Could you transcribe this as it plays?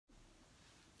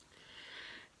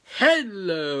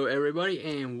Hello everybody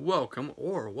and welcome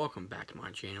back to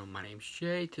my channel. My name's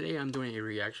Jay. Today I'm doing a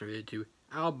reaction video to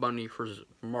Al Bundy vs.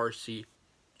 Marcy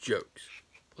jokes.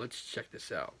 Let's check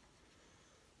this out.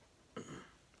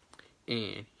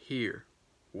 And here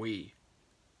we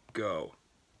go.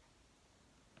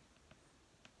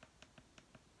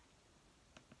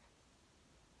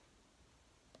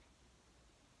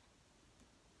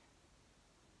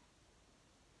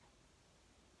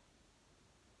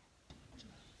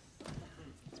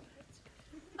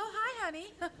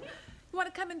 Honey, you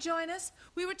want to come and join us?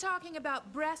 We were talking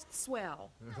about breast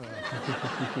swell.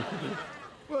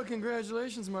 Well,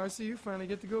 congratulations, Marcy. You finally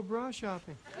get to go bra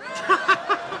shopping.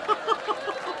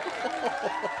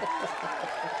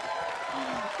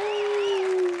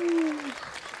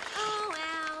 Oh,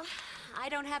 Al, I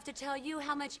don't have to tell you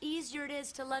how much easier it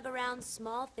is to lug around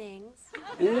small things.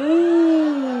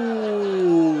 Ooh.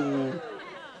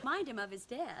 Mind him of his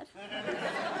dad.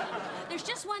 There's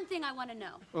just one thing I want to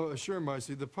know. Oh, sure,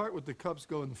 Marcy. The part with the cups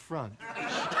go in the front.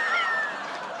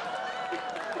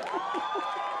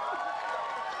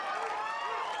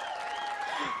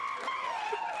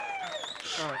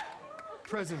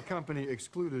 Present company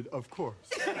excluded, of course.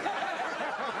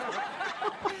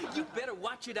 You better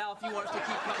watch it, Al, if you want us to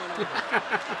keep coming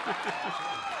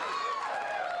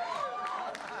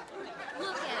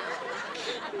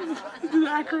over.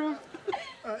 Look, Al.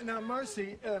 Now,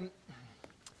 Marcy,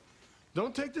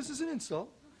 don't take this as an insult.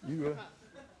 You,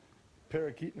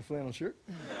 parakeet in a flannel shirt.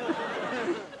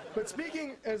 But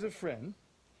speaking as a friend,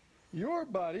 your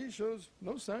body shows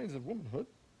no signs of womanhood.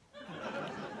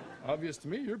 Obvious to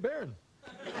me, you're barren.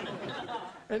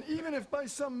 And even if by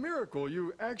some miracle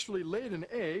you actually laid an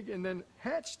egg and then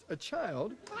hatched a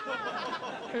child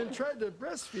and tried to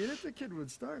breastfeed it, the kid would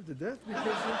starve to death because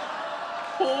of...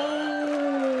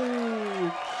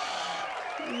 Ooh.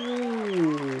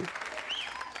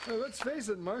 Let's face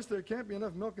it, Marce, there can't be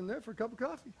enough milk in there for a cup of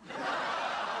coffee.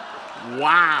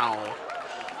 Wow.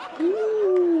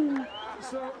 Ooh.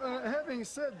 So, having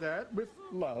said that, with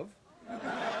love,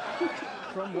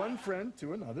 from one friend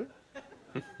to another,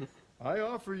 I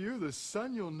offer you the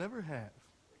son you'll never have.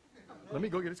 Let me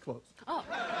go get his clothes. Oh.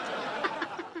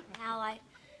 Al, I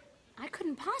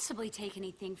couldn't possibly take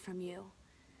anything from you.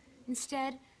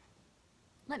 Instead,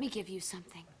 let me give you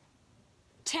something.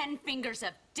 10 fingers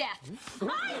of death.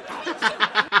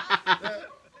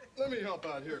 Let me help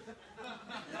out here.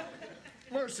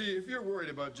 Marcy, if you're worried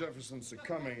about Jefferson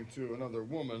succumbing to another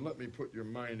woman, let me put your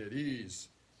mind at ease.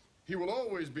 He will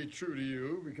always be true to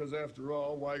you, because after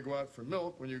all, why go out for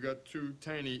milk when you got 2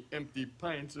 tiny empty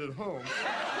pints at home?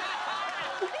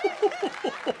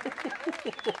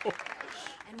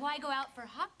 And why go out for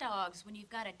hot dogs when you've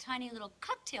got a tiny little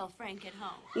cocktail Frank at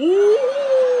home? Ooh.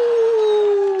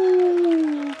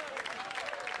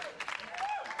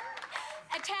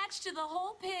 Attached to the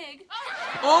whole pig.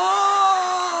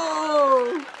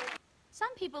 Oh!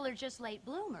 Some people are just late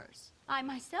bloomers. I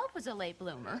myself was a late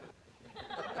bloomer.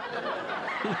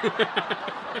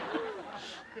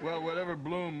 Well, whatever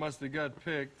bloom must have got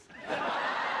picked.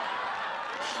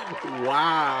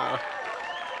 Wow.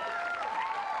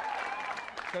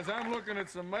 Because I'm looking at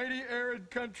some mighty arid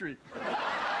country.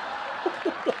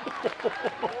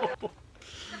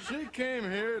 She came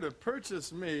here to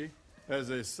purchase me as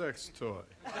a sex toy.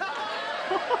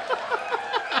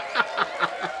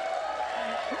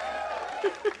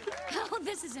 Oh,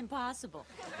 this is impossible.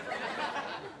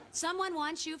 Someone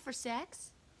wants you for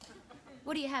sex?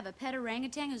 What do you have, a pet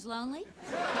orangutan who's lonely?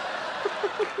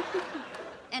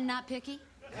 And not picky?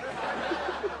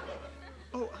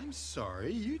 Oh, I'm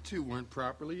sorry. You two weren't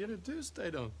properly introduced, I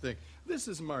don't think. This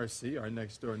is Marcy, our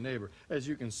next-door neighbor. As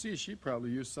you can see, she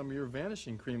probably used some of your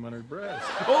vanishing cream on her breast.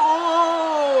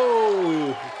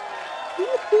 Oh!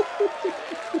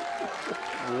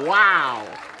 Wow.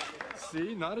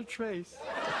 See? Not a trace.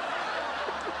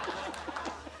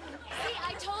 See,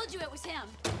 I told you it was him.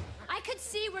 I could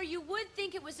see where you would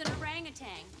think it was an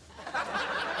orangutan.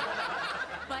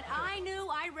 But I knew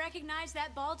I recognized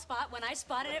that bald spot when I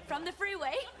spotted it from the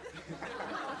freeway.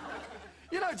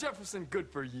 You know, Jefferson, good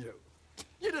for you.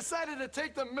 You decided to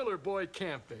take the Miller boy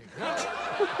camping, huh?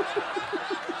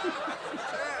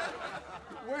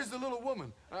 Where's the little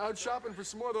woman? Out shopping for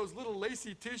some more of those little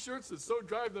lacy T-shirts that so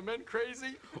drive the men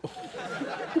crazy?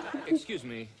 Excuse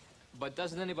me, but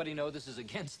doesn't anybody know this is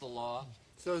against the law?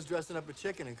 So's dressing up a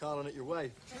chicken and calling it your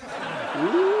wife.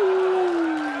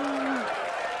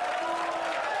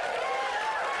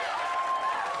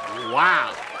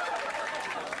 Wow.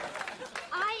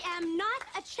 I am not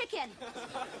a chicken.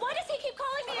 Why does he keep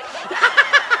calling me a chicken?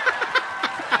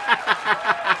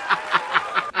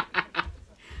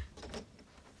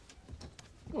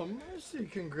 Oh, Marcy,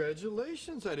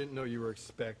 congratulations. I didn't know you were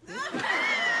expecting.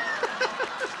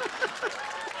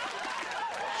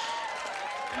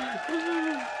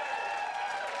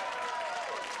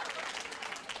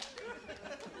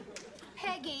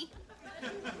 Peggy,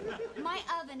 my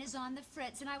oven is on the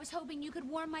fritz, and I was hoping you could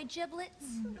warm my giblets.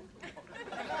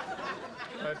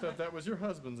 I thought that was your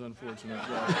husband's unfortunate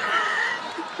job.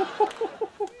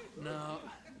 No,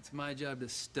 it's my job to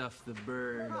stuff the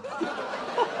bird.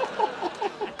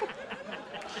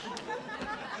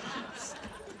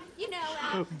 You know,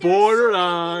 there are so many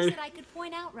Borderline. things that I could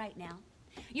point out right now.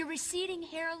 Your receding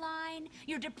hairline,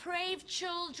 your depraved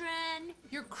children.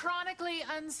 Your chronically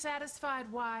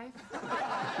unsatisfied wife.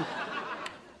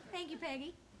 Thank you,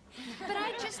 Peggy. But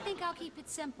I just think I'll keep it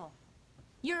simple.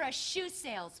 You're a shoe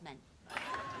salesman.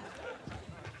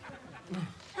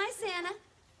 Hi, Santa.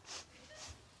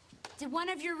 Did one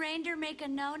of your reindeer make a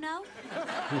no-no?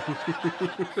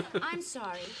 I'm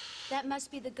sorry. That must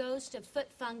be the ghost of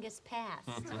foot fungus past.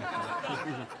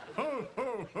 Ho,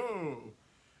 ho, ho!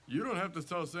 You don't have to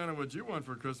tell Santa what you want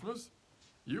for Christmas.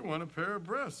 You want a pair of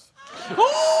breasts.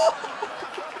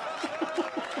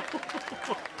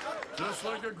 Just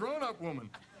like a grown-up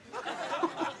woman.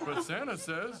 But Santa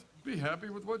says, be happy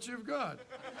with what you've got.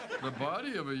 The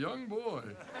body of a young boy.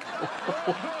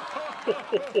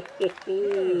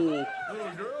 Little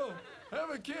girl, have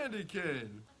a candy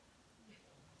cane.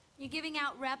 You giving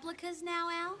out replicas now,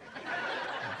 Al?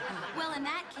 Well, in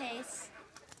that case...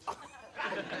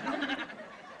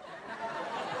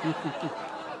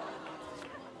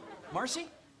 Marcy?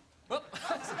 Oh.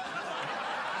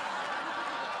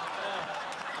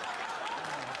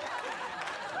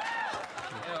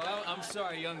 I'm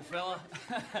sorry, young fella.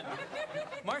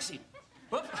 Marcy.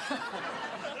 Whoop.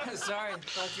 Sorry,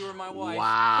 thought you were my wife.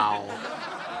 Wow.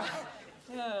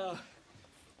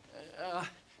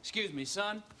 Excuse me,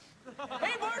 son.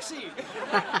 Hey, Marcy!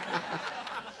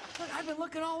 Look, I've been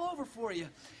looking all over for you.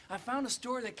 I found a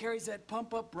store that carries that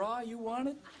pump-up bra you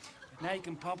wanted. Now you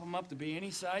can pump them up to be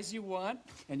any size you want,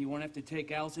 and you won't have to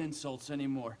take Al's insults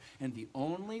anymore. And the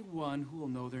only one who will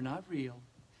know they're not real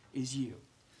is you.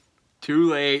 Too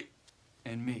late.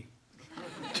 And me.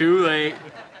 Too late.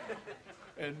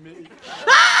 And me.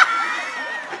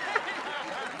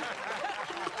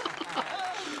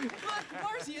 Look,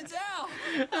 Marcy, it's Al!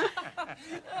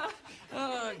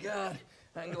 Oh, God.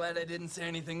 I'm glad I didn't say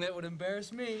anything that would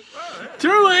embarrass me.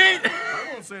 Too late. I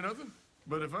won't say nothing.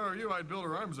 But if I were you, I'd build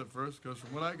her arms up first, because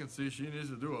from what I can see, she needs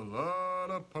to do a lot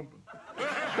of pumping.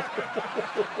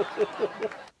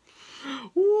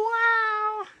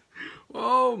 Wow.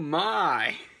 Oh,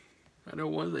 my. I know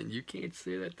one thing. You can't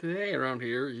say that today around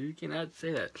here. You cannot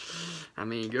say that. I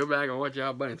mean, go back and watch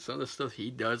Al Bundy. Some of the stuff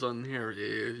he does on here,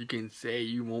 you can say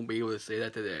you won't be able to say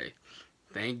that today.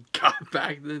 Thank God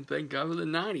back then. Thank God for the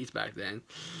 90s back then.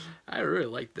 I really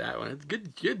liked that one. It's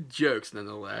good jokes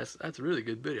nonetheless. That's a really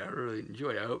good video. I really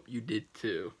enjoyed it. I hope you did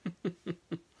too.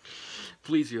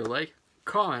 Please leave a like,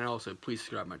 comment, and also please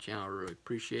subscribe to my channel. I really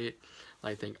appreciate it. I'd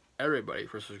like to thank everybody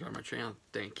for subscribing to my channel.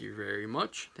 Thank you very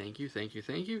much. Thank you, thank you,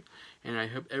 thank you. And I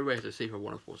hope everybody has a safe and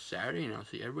wonderful Saturday. And I'll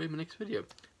see everybody in my next video.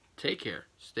 Take care.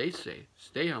 Stay safe.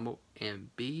 Stay humble.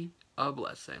 And be a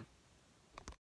blessing.